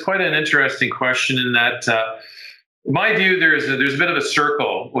quite an interesting question in that my view, there's a bit of a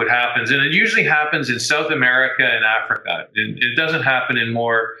circle what happens, and it usually happens in South America and Africa. It doesn't happen in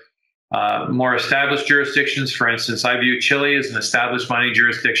more established jurisdictions. For instance, I view Chile as an established mining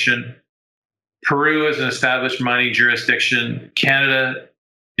jurisdiction, Peru as an established mining jurisdiction, Canada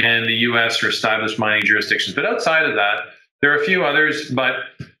and the US are established mining jurisdictions. But outside of that, there are a few others, but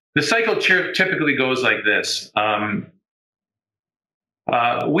the cycle typically goes like this.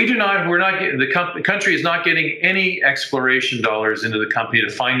 The country is not getting any exploration dollars into the company to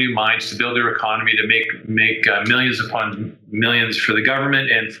find new mines, to build their economy, to make millions upon millions for the government,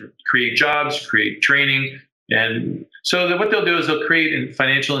 and create jobs, create training. And so what they'll do is they'll create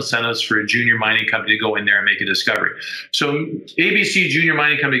financial incentives for a junior mining company to go in there and make a discovery. So ABC Junior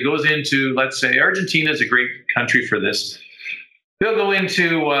Mining Company goes into, let's say, Argentina is a great country for this. They'll go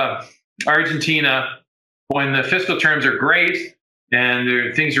into Argentina when the fiscal terms are great.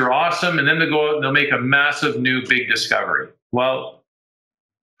 and things are awesome, and then they go out and they'll make a massive new big discovery. Well,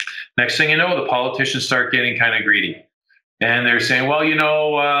 next thing you know, the politicians start getting kind of greedy, and they're saying, well, you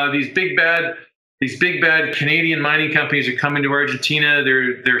know, these big bad Canadian mining companies are coming to Argentina.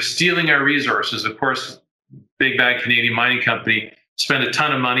 They're stealing our resources. Of course, big bad Canadian mining company spend a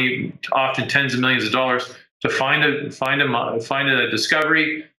ton of money, often tens of millions of dollars, to find a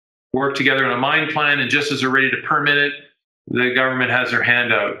discovery, work together on a mine plan, and just as they're ready to permit it, the government has their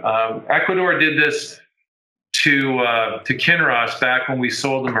hand out. Ecuador did this to Kinross back when we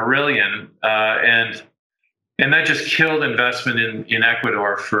sold them Aurelian, and that just killed investment in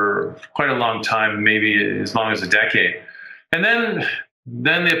Ecuador for quite a long time, maybe as long as a decade. And then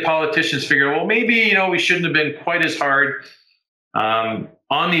the politicians figured, well, maybe, you know, we shouldn't have been quite as hard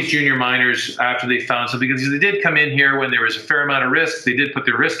on these junior miners after they found something, because they did come in here when there was a fair amount of risk. They did put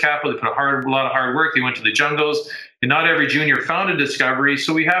their risk capital, they put a lot of hard work. They went to the jungles, and not every junior found a discovery.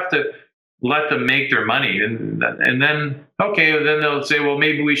 So we have to let them make their money, and then okay, then they'll say, well,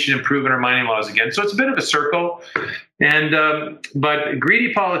 maybe we should improve in our mining laws again. So it's a bit of a circle, and but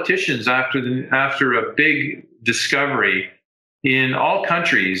greedy politicians after a big discovery in all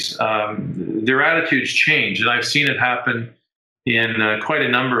countries, their attitudes change, and I've seen it happen in quite a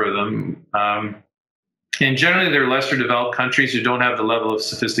number of them. And generally, they're lesser developed countries who don't have the level of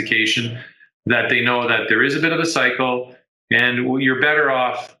sophistication that they know that there is a bit of a cycle, and you're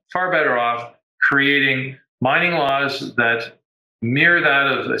far better off, creating mining laws that mirror that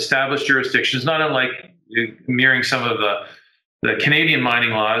of established jurisdictions, not unlike mirroring some of the Canadian mining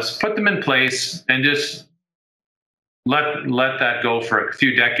laws. Put them in place and just let that go for a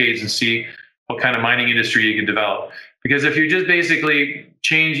few decades and see what kind of mining industry you can develop. Because if you're just basically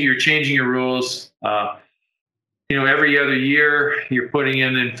changing your rules, you know, every other year you're putting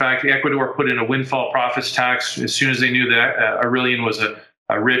in fact, Ecuador put in a windfall profits tax as soon as they knew that Aurelian was a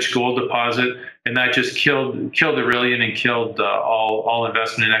rich gold deposit, and that just killed Aurelian and killed all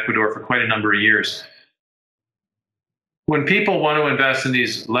investment in Ecuador for quite a number of years. When people want to invest in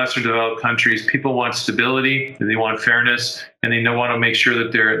these lesser developed countries, people want stability, they want fairness, and they want to make sure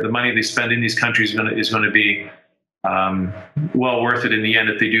that the money they spend in these countries is going to be well worth it in the end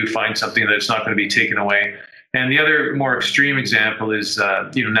if they do find something that's not going to be taken away. And the other more extreme example is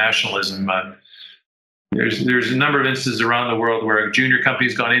nationalism. There's a number of instances around the world where a junior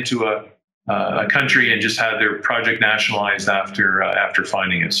company's gone into a country and just had their project nationalized after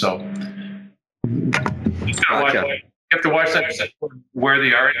finding it. So Gotcha. you have to watch that where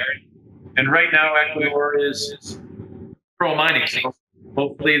they are. And right now, Ecuador is pro mining. So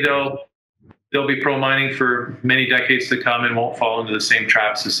hopefully they'll be pro mining for many decades to come and won't fall into the same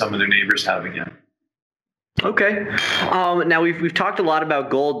traps as some of their neighbors have again. Okay. Now we've talked a lot about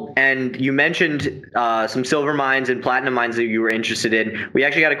gold, and you mentioned some silver mines and platinum mines that you were interested in. We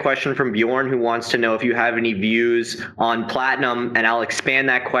actually got a question from Bjorn who wants to know if you have any views on platinum, and I'll expand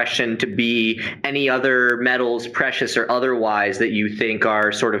that question to be any other metals, precious or otherwise, that you think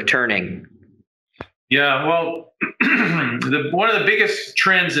are sort of turning. Yeah, well, one of the biggest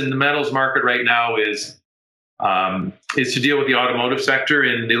trends in the metals market right now is to deal with the automotive sector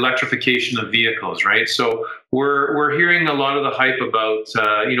and the electrification of vehicles, right? So we're hearing a lot of the hype about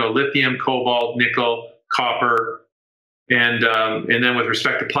lithium, cobalt, nickel, copper, and then with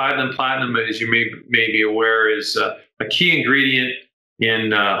respect to platinum, as you may be aware, is a key ingredient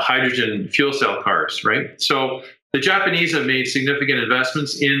in hydrogen fuel cell cars, right? So the Japanese have made significant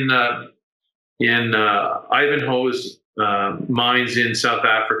investments in Ivanhoe's mines in South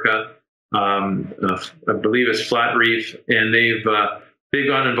Africa. I believe it's Flat Reef, and they've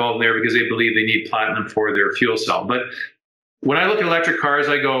gotten involved there because they believe they need platinum for their fuel cell. But when I look at electric cars,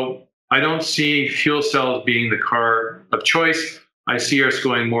 I don't see fuel cells being the car of choice. I see us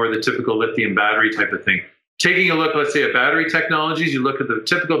going more the typical lithium battery type of thing. Taking a look, let's say, at battery technologies, you look at the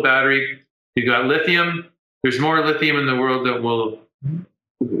typical battery, you've got lithium. There's more lithium in the world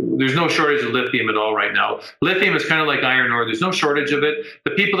there's no shortage of lithium at all right now. Lithium is kind of like iron ore. There's no shortage of it.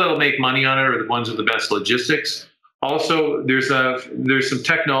 The people that will make money on it are the ones with the best logistics. Also, there's some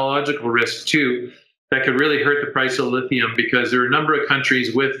technological risk too that could really hurt the price of lithium, because there are a number of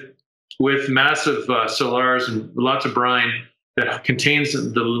countries with massive salars and lots of brine that contains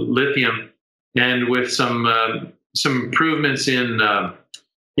the lithium, and with some improvements in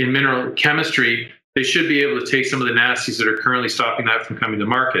mineral chemistry, they should be able to take some of the nasties that are currently stopping that from coming to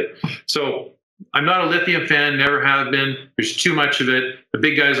market. So I'm not a lithium fan, never have been. There's too much of it. The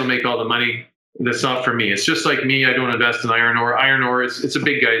big guys will make all the money. That's not for me. It's just like me. I don't invest in iron ore. Iron ore, it's a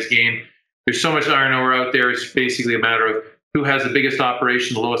big guy's game. There's so much iron ore out there. It's basically a matter of who has the biggest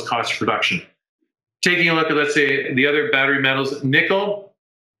operation, the lowest cost of production. taking a look at, let's say, the other battery metals, nickel.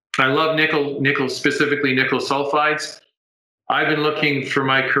 I love nickel, specifically nickel sulfides. I've been looking for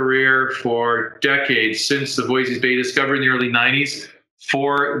my career for decades, since the Voisey's Bay discovery in the early 90s,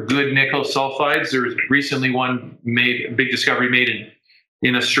 for good nickel sulfides. There was recently a big discovery made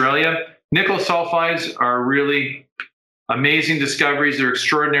in Australia. Nickel sulfides are really amazing discoveries. They're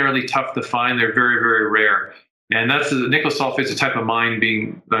extraordinarily tough to find. They're very, very rare. And that's the nickel sulfide is a type of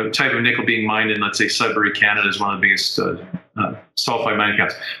nickel being mined in, let's say, Sudbury, Canada, is one of the biggest sulfide mining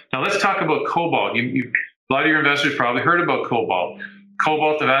camps. Now let's talk about cobalt. A lot of your investors probably heard about cobalt.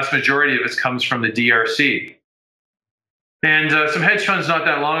 Cobalt, the vast majority of it comes from the DRC. And some hedge funds not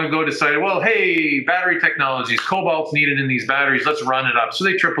that long ago decided, well, hey, battery technologies, cobalt's needed in these batteries, let's run it up. So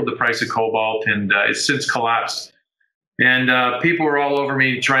they tripled the price of cobalt, and it's since collapsed. And people were all over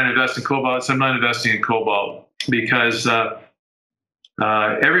me trying to invest in cobalt. So I'm not investing in cobalt because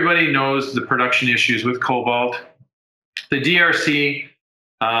everybody knows the production issues with cobalt. The DRC,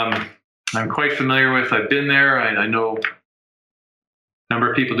 I'm quite familiar with. I've been there. I know a number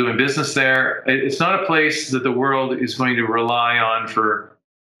of people doing business there. It's not a place that the world is going to rely on for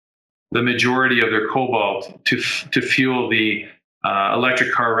the majority of their cobalt to fuel the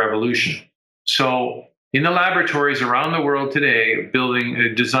electric car revolution. So in the laboratories around the world today,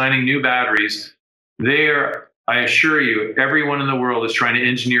 designing new batteries, I assure you, everyone in the world is trying to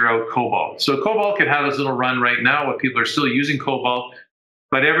engineer out cobalt. So cobalt could have its little run right now, where people are still using cobalt,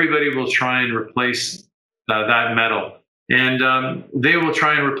 but everybody will try and replace that metal. And they will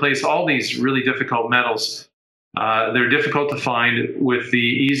try and replace all these really difficult metals. They're difficult to find with the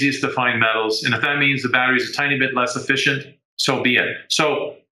easiest to find metals. And if that means the battery is a tiny bit less efficient, so be it.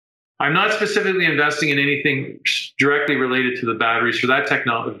 So I'm not specifically investing in anything directly related to the batteries for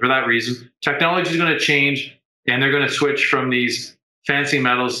that reason. Technology is going to change, and they're going to switch from these fancy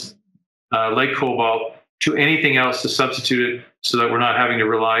metals like cobalt to anything else to substitute it, so that we're not having to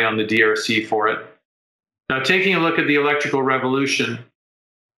rely on the DRC for it. Now, taking a look at the electrical revolution,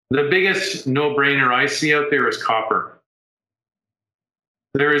 the biggest no-brainer I see out there is copper.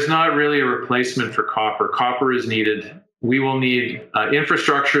 There is not really a replacement for copper. Copper is needed. We will need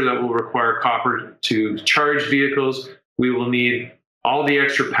infrastructure that will require copper to charge vehicles. We will need all the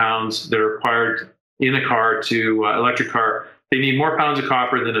extra pounds that are required in a car to electric car. They need more pounds of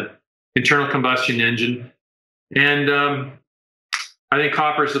copper than an internal combustion engine. And I think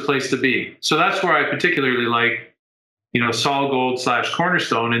copper is the place to be. So that's where I particularly like, Sol Gold /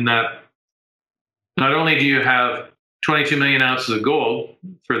 Cornerstone, in that not only do you have 22 million ounces of gold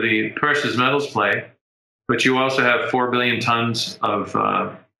for the precious metals play, but you also have 4 billion tons of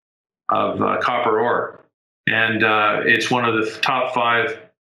copper ore. And it's one of the top 5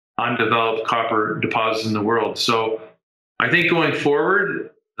 undeveloped copper deposits in the world. So I think going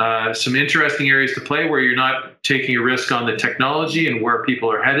forward, some interesting areas to play where you're not taking a risk on the technology and where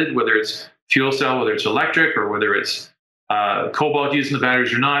people are headed, whether it's fuel cell, whether it's electric, or whether it's cobalt used in the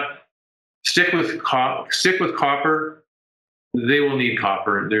batteries or not. Stick with copper. They will need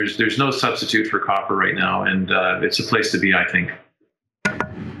copper. There's no substitute for copper right now, and it's a place to be, I think.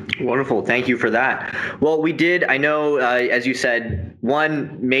 Wonderful. Thank you for that. Well, I know, as you said,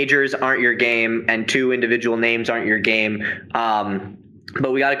 1, majors aren't your game, and 2, individual names aren't your game.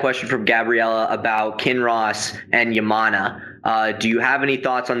 But we got a question from Gabriella about Kinross and Yamana. Do you have any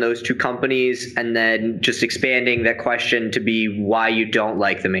thoughts on those 2 companies? And then just expanding that question to be why you don't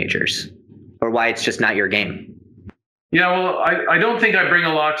like the majors, or why it's just not your game. Yeah, well, I don't think I bring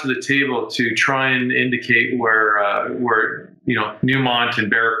a lot to the table to try and indicate where Newmont and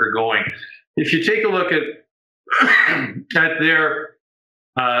Barrick are going. If you take a look at their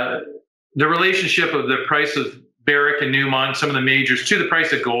the relationship of the price of Barrick and Newmont, some of the majors, to the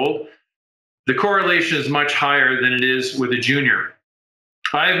price of gold, the correlation is much higher than it is with a junior.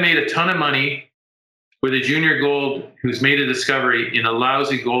 I have made a ton of money with a junior gold who's made a discovery in a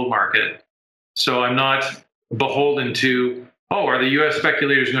lousy gold market. So I'm not beholden to, are the US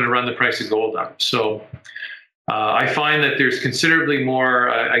speculators going to run the price of gold up? So I find that there's considerably more,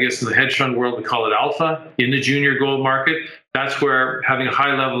 I guess in the hedge fund world, we call it alpha, in the junior gold market. That's where having a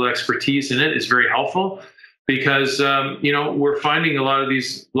high level of expertise in it is very helpful, because we're finding a lot of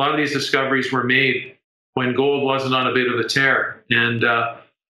these discoveries were made when gold wasn't on a bit of a tear. And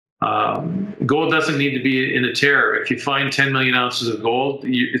gold doesn't need to be in a tear. If you find 10 million ounces of gold,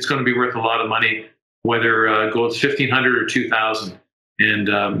 it's going to be worth a lot of money, whether gold's 1,500 or 2,000.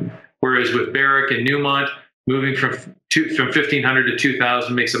 And whereas with Barrick and Newmont, moving from 1,500 to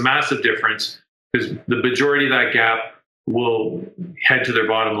 2,000 makes a massive difference, because the majority of that gap will head to their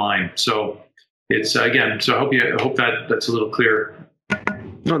bottom line. So it's, again, so I hope that's a little clearer.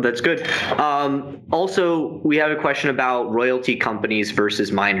 No, that's good. Also, we have a question about royalty companies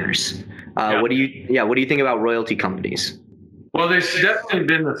versus miners. What do you think about royalty companies? Well, there's definitely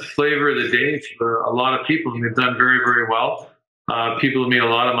been the flavor of the day for a lot of people, and they've done very, very well. People have made a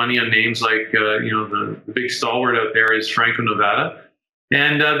lot of money on names like, the big stalwart out there is Franco-Nevada.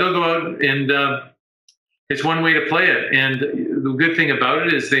 And they'll go out and it's one way to play it. And the good thing about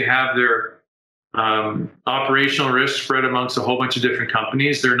it is they have their operational risk spread amongst a whole bunch of different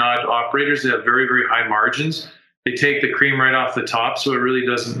companies. They're not operators. They have very, very high margins. They take the cream right off the top, so it really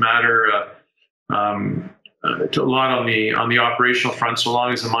doesn't matter a lot on the operational front, so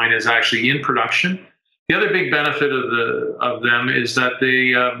long as the mine is actually in production. The other big benefit of them is that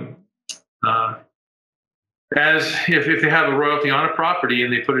they, if they have a royalty on a property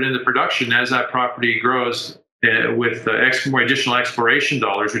and they put it into production, as that property grows with more additional exploration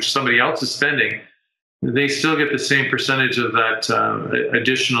dollars, which somebody else is spending, they still get the same percentage of that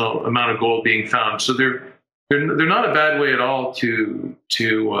additional amount of gold being found. So they're not a bad way at all to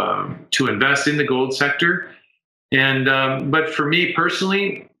invest in the gold sector. And but for me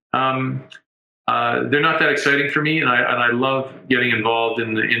personally, they're not that exciting for me, and I love getting involved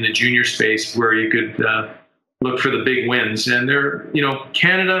in the junior space where you could look for the big wins. And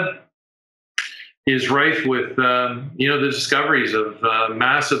Canada is rife with the discoveries of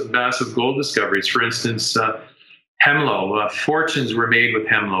massive gold discoveries. For instance, Hemlo, fortunes were made with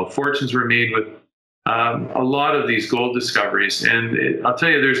Hemlo. Fortunes were made with a lot of these gold discoveries. And I'll tell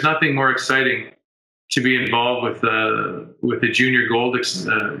you, there's nothing more exciting to be involved with a junior gold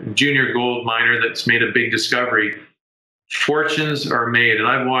miner that's made a big discovery. Fortunes are made, and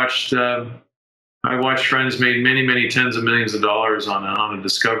I've watched friends made many tens of millions of dollars on a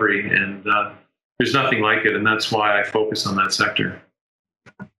discovery, and there's nothing like it, and that's why I focus on that sector.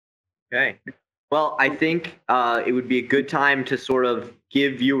 Okay. Well, I think it would be a good time to sort of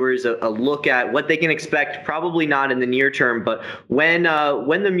give viewers a look at what they can expect, probably not in the near term, but when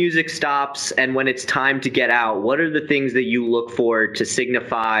the music stops and when it's time to get out, what are the things that you look for to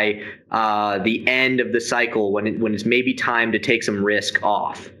signify the end of the cycle, when it's maybe time to take some risk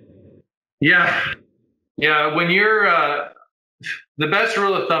off? Yeah. When you're the best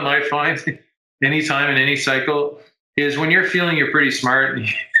rule of thumb I find anytime in any cycle is when you're feeling you're pretty smart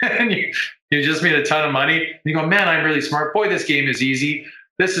and you just made a ton of money. You go, man, I'm really smart. Boy, this game is easy.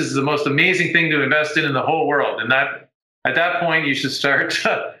 This is the most amazing thing to invest in the whole world. And at that point, you should start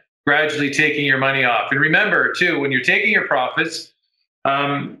gradually taking your money off. And remember, too, when you're taking your profits,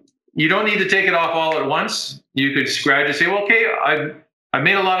 you don't need to take it off all at once. You could gradually say, well, okay, I've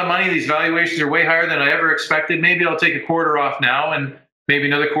made a lot of money. These valuations are way higher than I ever expected. Maybe I'll take a quarter off now and maybe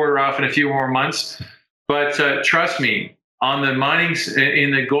another quarter off in a few more months. But trust me, on the mining in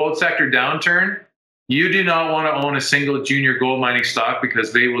the gold sector downturn, you do not want to own a single junior gold mining stock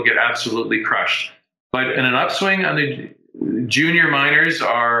because they will get absolutely crushed. But in an upswing, on the junior miners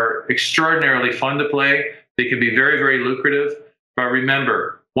are extraordinarily fun to play. They can be very, very lucrative. But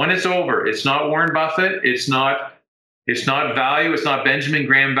remember, when it's over, it's not Warren Buffett. It's not value. It's not Benjamin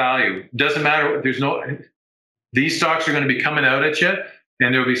Graham value. It doesn't matter. These stocks are going to be coming out at you,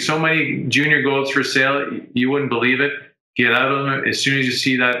 and there will be so many junior golds for sale. You wouldn't believe it. Get out of them as soon as you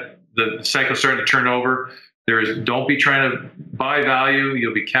see that the cycle starting to turn over. Don't be trying to buy value.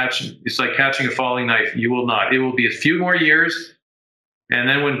 You'll be it's like catching a falling knife. You will not. It will be a few more years, and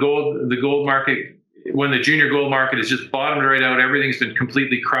then when the junior gold market is just bottomed right out, everything's been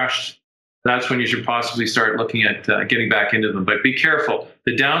completely crushed. That's when you should possibly start looking at getting back into them. But be careful.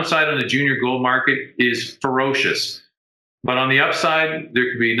 The downside on the junior gold market is ferocious. But on the upside, there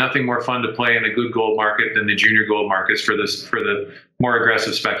could be nothing more fun to play in a good gold market than the junior gold markets for the more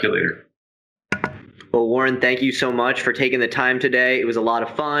aggressive speculator. Well, Warren, thank you so much for taking the time today. It was a lot of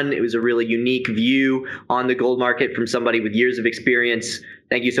fun. It was a really unique view on the gold market from somebody with years of experience.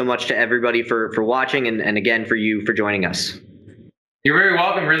 Thank you so much to everybody for watching, and again for you for joining us. You're very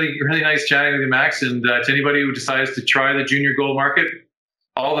welcome. Really, really nice chatting with you, Max. And to anybody who decides to try the junior gold market,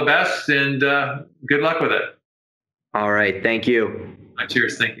 all the best and good luck with it. All right. Thank you.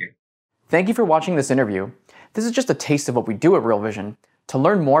 Cheers. Thank you. Thank you for watching this interview. This is just a taste of what we do at Real Vision. To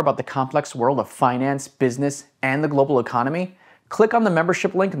learn more about the complex world of finance, business, and the global economy, click on the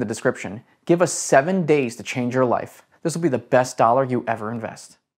membership link in the description. Give us 7 days to change your life. This will be the best dollar you ever invest.